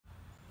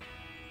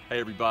Hey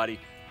everybody,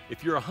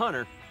 if you're a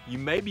hunter, you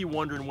may be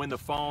wondering when the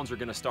fawns are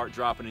going to start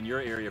dropping in your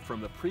area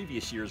from the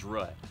previous year's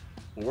rut.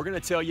 Well, we're going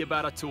to tell you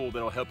about a tool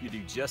that'll help you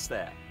do just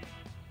that.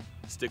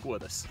 Stick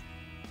with us.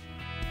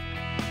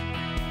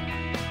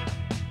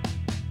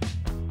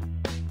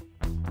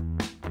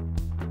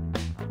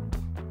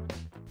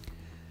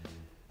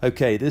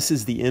 Okay, this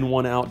is the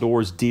N1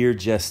 Outdoors Deer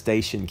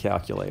Gestation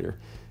Calculator.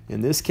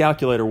 And this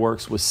calculator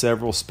works with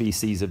several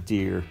species of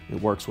deer. It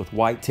works with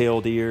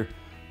whitetail deer,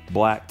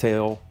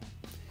 blacktail.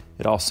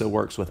 It also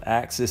works with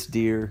axis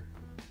deer,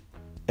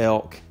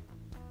 elk,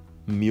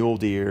 mule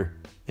deer,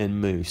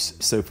 and moose.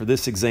 So for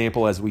this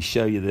example, as we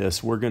show you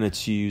this, we're going to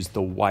choose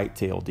the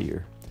whitetail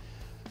deer.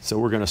 So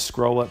we're going to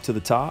scroll up to the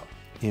top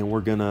and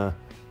we're going to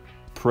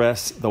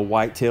press the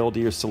whitetail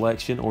deer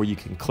selection, or you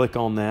can click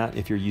on that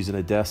if you're using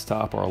a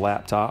desktop or a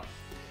laptop.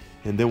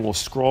 And then we'll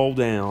scroll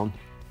down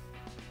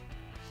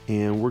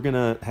and we're going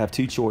to have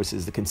two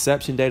choices, the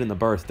conception date and the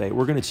birth date.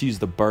 We're going to choose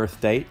the birth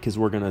date because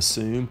we're going to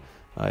assume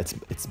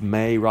it's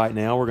May right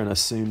now. We're going to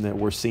assume that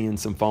we're seeing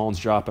some fawns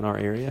drop in our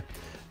area.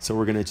 So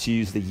we're going to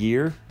choose the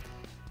year,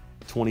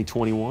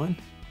 2021.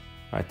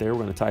 Right there,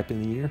 we're going to type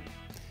in the year.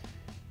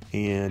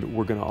 And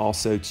we're going to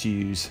also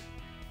choose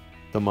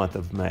the month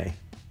of May.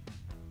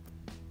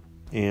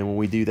 And when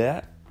we do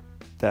that,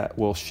 that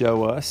will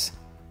show us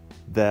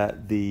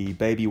that the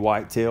baby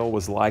whitetail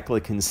was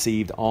likely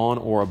conceived on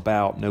or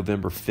about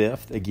November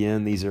 5th.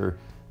 Again,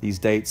 these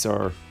dates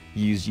are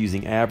used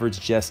using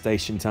average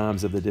gestation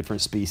times of the different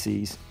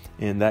species,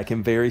 and that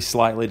can vary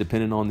slightly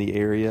depending on the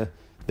area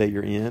that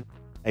you're in.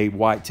 A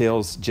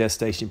whitetail's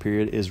gestation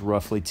period is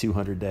roughly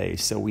 200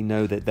 days, so we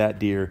know that that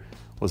deer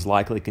was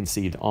likely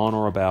conceived on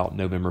or about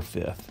November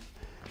 5th.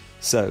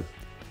 So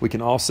we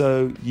can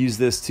also use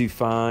this to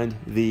find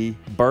the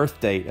birth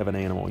date of an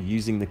animal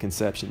using the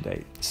conception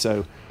date.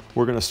 So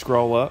we're going to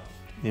scroll up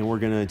and we're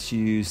going to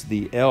choose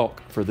the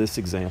elk for this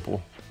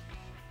example.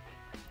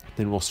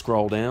 Then we'll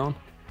scroll down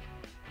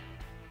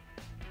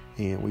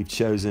and we've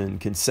chosen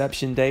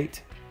conception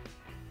date.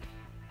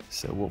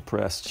 So we'll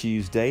press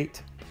choose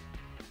date.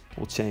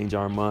 We'll change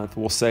our month.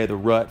 We'll say the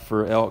rut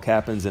for elk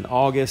happens in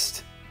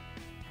August.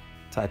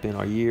 Type in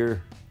our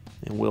year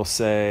and we'll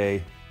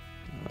say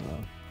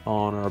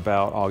on or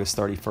about August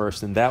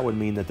 31st. And that would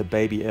mean that the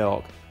baby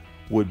elk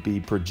would be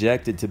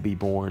projected to be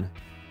born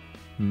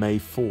May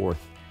 4th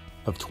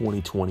of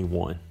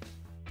 2021.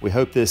 We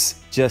hope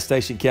this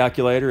gestation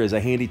calculator is a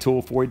handy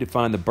tool for you to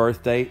find the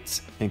birth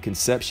dates and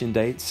conception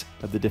dates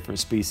of the different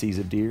species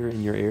of deer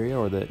in your area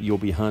or that you'll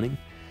be hunting.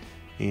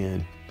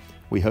 And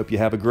we hope you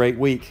have a great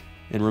week.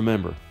 And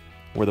remember,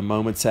 where the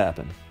moments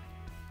happen,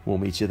 we'll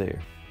meet you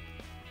there.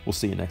 We'll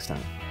see you next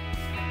time.